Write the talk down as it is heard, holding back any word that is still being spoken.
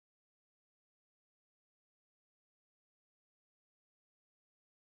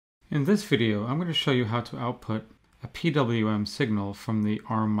In this video, I'm going to show you how to output a PWM signal from the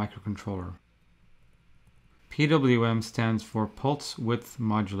ARM microcontroller. PWM stands for Pulse Width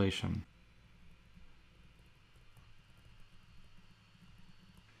Modulation.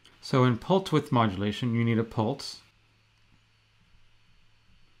 So in pulse width modulation, you need a pulse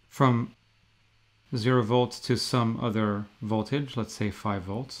from 0 volts to some other voltage, let's say 5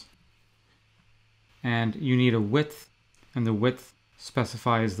 volts. And you need a width, and the width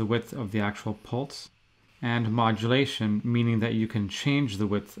specifies the width of the actual pulse, and modulation, meaning that you can change the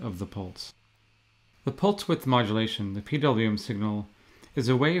width of the pulse. The pulse width modulation, the PWM signal, is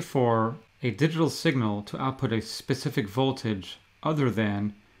a way for a digital signal to output a specific voltage other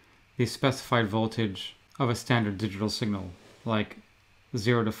than the specified voltage of a standard digital signal, like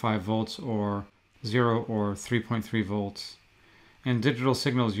 0 to 5 volts or 0 or 3.3 volts. In digital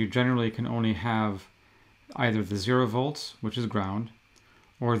signals, you generally can only have either the 0 volts, which is ground,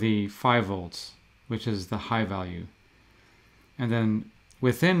 or the 5 volts, which is the high value. And then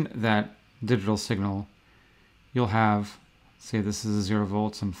within that digital signal, you'll have, say this is 0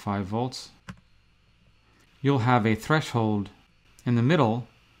 volts and 5 volts. You'll have a threshold in the middle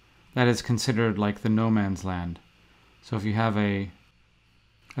that is considered like the no man's land. So if you have a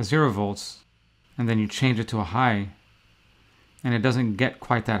 0 volts and then you change it to a high, and it doesn't get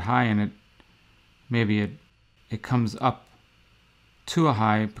quite that high, and it comes up to a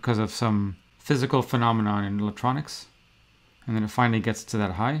high because of some physical phenomenon in electronics, and then it finally gets to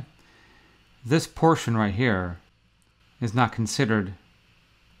that high. This portion right here is not considered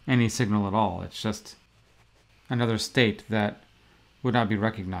any signal at all. It's just another state that would not be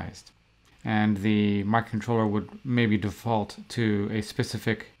recognized. And the microcontroller would maybe default to a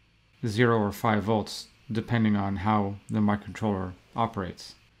specific 0 or 5 volts depending on how the microcontroller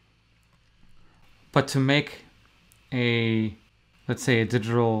operates. But to make let's say a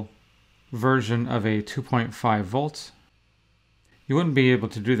digital version of a 2.5 volts, you wouldn't be able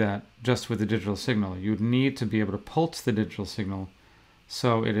to do that just with the digital signal. You would need to be able to pulse the digital signal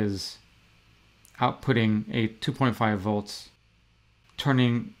so it is outputting a 2.5 volts,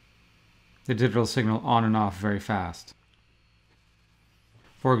 turning the digital signal on and off very fast.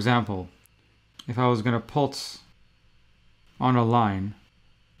 For example, if I was going to pulse on a line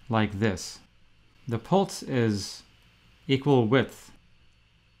like this, the pulse is equal width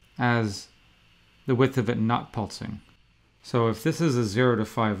as the width of it not pulsing. So if this is a 0 to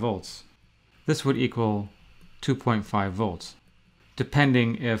 5 volts, this would equal 2.5 volts,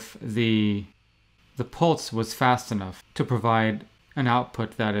 depending if the pulse was fast enough to provide an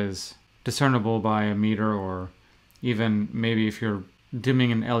output that is discernible by a meter, or even maybe if you're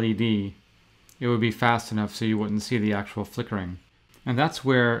dimming an LED, it would be fast enough so you wouldn't see the actual flickering. And that's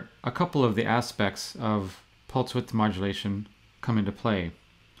where a couple of the aspects of pulse width modulation come into play,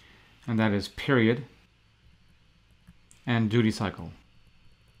 and that is period and duty cycle.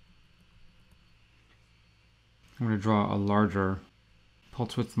 I'm going to draw a larger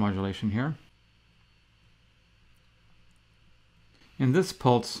pulse width modulation here. In this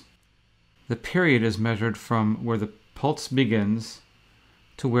pulse, the period is measured from where the pulse begins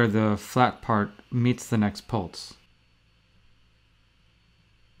to where the flat part meets the next pulse.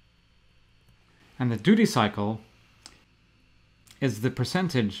 And the duty cycle is the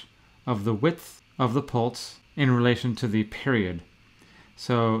percentage of the width of the pulse in relation to the period.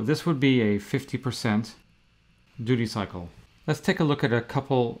 So this would be a 50% duty cycle. Let's take a look at a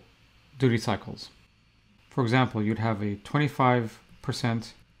couple duty cycles. For example, you'd have a 25%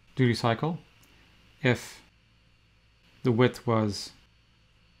 duty cycle if the width was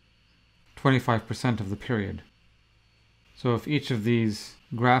 25% of the period. So if each of these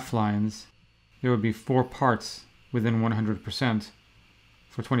graph lines, there would be 4 parts within 100%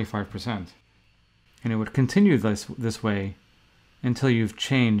 for 25%. And it would continue this way until you've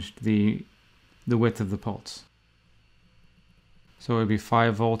changed the width of the pulse. So it would be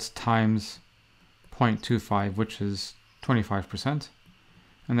 5 volts times 0.25, which is 25%,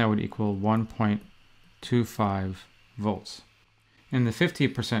 and that would equal 1.25 volts. In the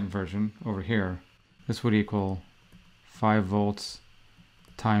 50% version over here, this would equal 5 volts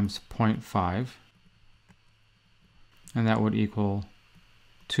times 0.5, and that would equal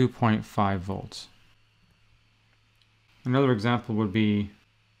 2.5 volts. Another example would be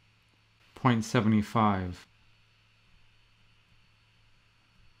 0.75.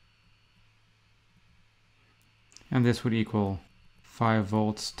 And this would equal 5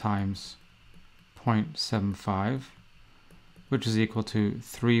 volts times 0.75, which is equal to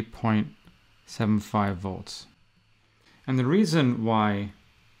 3.75 volts. And the reason why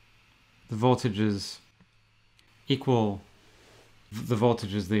the voltages equal the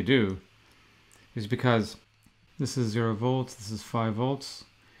voltages they do is because this is 0 volts, this is 5 volts,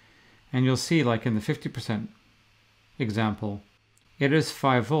 and you'll see like in the 50% example, it is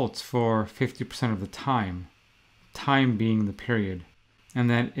 5 volts for 50% of the time being the period, and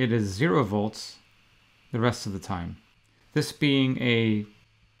then it is 0 volts the rest of the time. This being a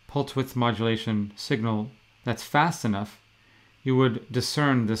pulse width modulation signal that's fast enough, you would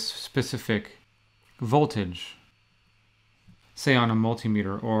discern this specific voltage, say on a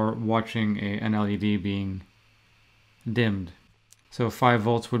multimeter or watching an LED being dimmed. So 5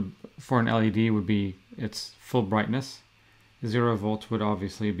 volts would, for an LED, would be its full brightness. 0 volts would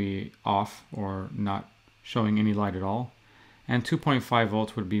obviously be off or not showing any light at all. And 2.5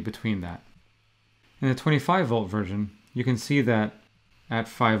 volts would be between that. In the 25 volt version, you can see that at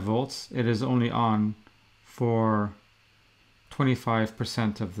 5 volts, it is only on for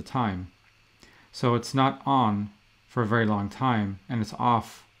 25% of the time. So it's not on for a very long time, and it's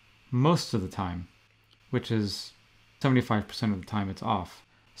off most of the time, which is 75% of the time it's off.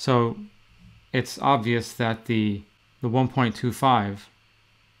 So it's obvious that the 1.25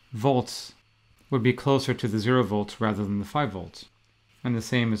 volts would be closer to the 0 volts rather than the 5 volts. And the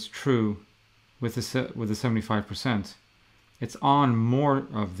same is true with the 75%. It's on more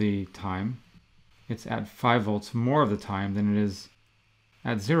of the time. It's at 5 volts more of the time than it is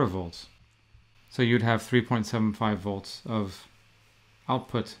at 0 volts. So you'd have 3.75 volts of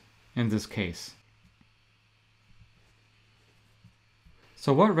output in this case.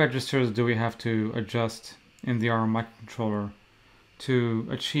 So what registers do we have to adjust in the ARM microcontroller to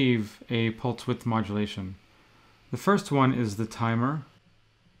achieve a pulse width modulation? The first one is the timer.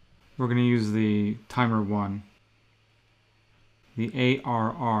 We're going to use the timer 1. The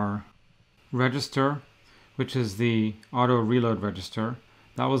ARR register, which is the auto reload register.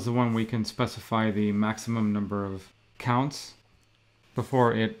 That was the one we can specify the maximum number of counts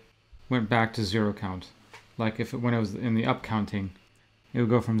before it went back to 0 count. Like when it was in the up counting, it would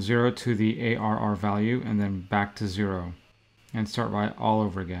go from 0 to the ARR value and then back to 0 and start right all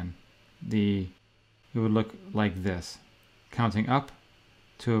over again. It would look like this, counting up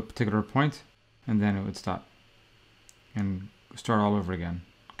to a particular point, and then it would stop and start all over again.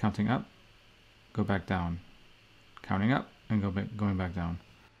 Counting up, go back down. Counting up and going back down.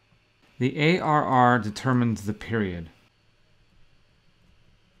 The ARR determines the period.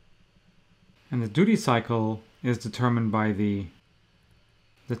 And the duty cycle is determined by the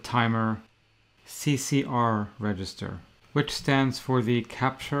timer CCR register, which stands for the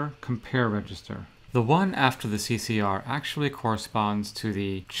capture compare register. The one after the CCR actually corresponds to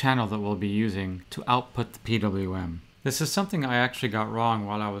the channel that we'll be using to output the PWM. This is something I actually got wrong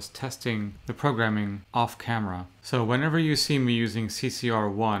while I was testing the programming off camera. So whenever you see me using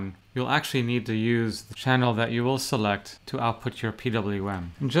CCR1, you'll actually need to use the channel that you will select to output your PWM.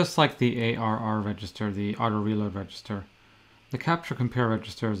 And just like the ARR register, the auto reload register, the capture compare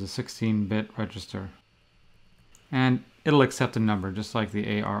register is a 16-bit register. And it'll accept a number just like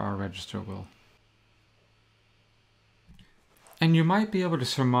the ARR register will. And you might be able to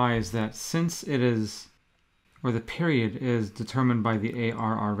surmise that since it is, or the period is determined by the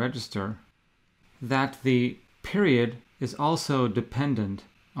ARR register, that the period is also dependent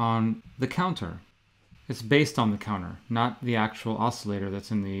on the counter. It's based on the counter, not the actual oscillator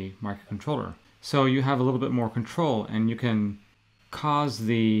that's in the microcontroller. So you have a little bit more control, and you can cause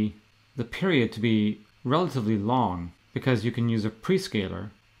the period to be relatively long because you can use a prescaler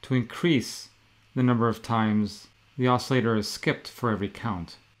to increase the number of times the oscillator is skipped for every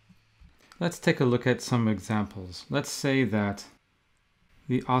count. Let's take a look at some examples. Let's say that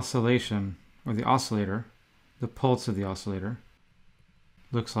the oscillation, or the oscillator, the pulse of the oscillator,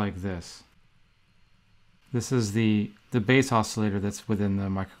 looks like this. This is the base oscillator that's within the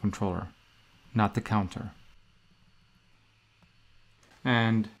microcontroller, not the counter.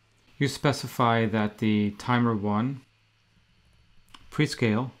 And you specify that the timer 1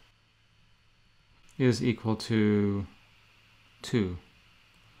 prescale is equal to 2.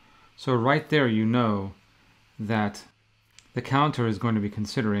 So right there you know that the counter is going to be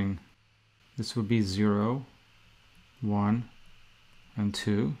considering, this would be 0, 1, and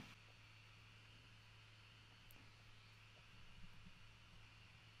 2.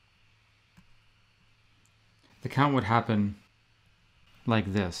 The count would happen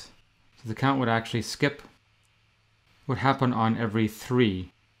like this. So the count would actually skip, would happen on every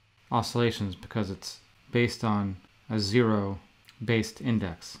 3 oscillations because it's based on a 0-based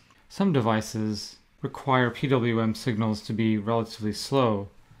index. Some devices require PWM signals to be relatively slow,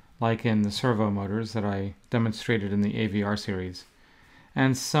 like in the servo motors that I demonstrated in the AVR series.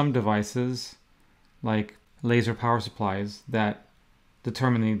 And some devices, like laser power supplies, that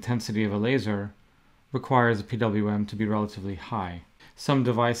determine the intensity of a laser requires a PWM to be relatively high. Some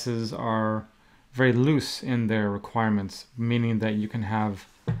devices are very loose in their requirements, meaning that you can have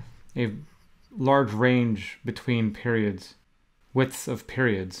a large range between periods, widths of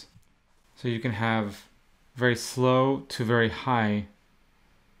periods. So you can have very slow to very high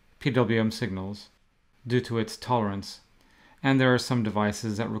PWM signals due to its tolerance. And there are some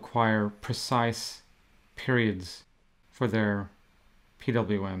devices that require precise periods for their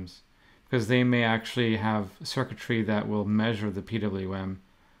PWMs, because they may actually have circuitry that will measure the PWM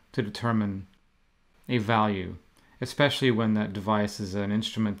to determine a value, especially when that device is an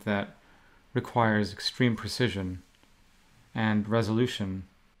instrument that requires extreme precision and resolution.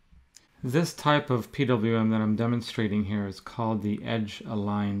 This type of PWM that I'm demonstrating here is called the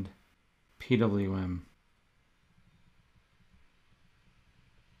edge-aligned PWM.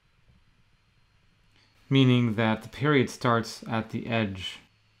 Meaning that the period starts at the edge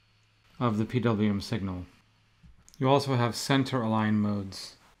of the PWM signal. You also have center align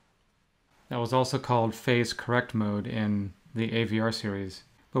modes. That was also called phase correct mode in the AVR series,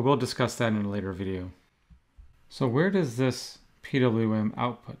 but we'll discuss that in a later video. So where does this PWM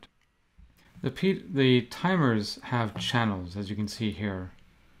output? The timers have channels, as you can see here.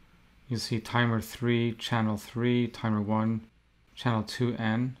 You see timer 3, channel 3, timer 1, channel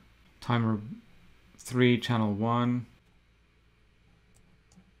 2N, timer 3, channel 1,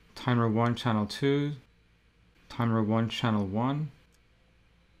 timer 1, channel 2, timer 1, channel 1,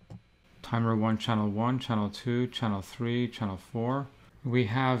 timer 1, channel 1, channel 2, channel 3, channel 4. We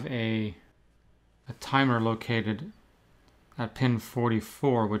have a timer located at pin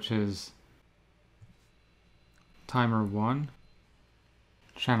 44, which is timer 1,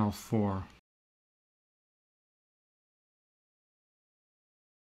 channel 4.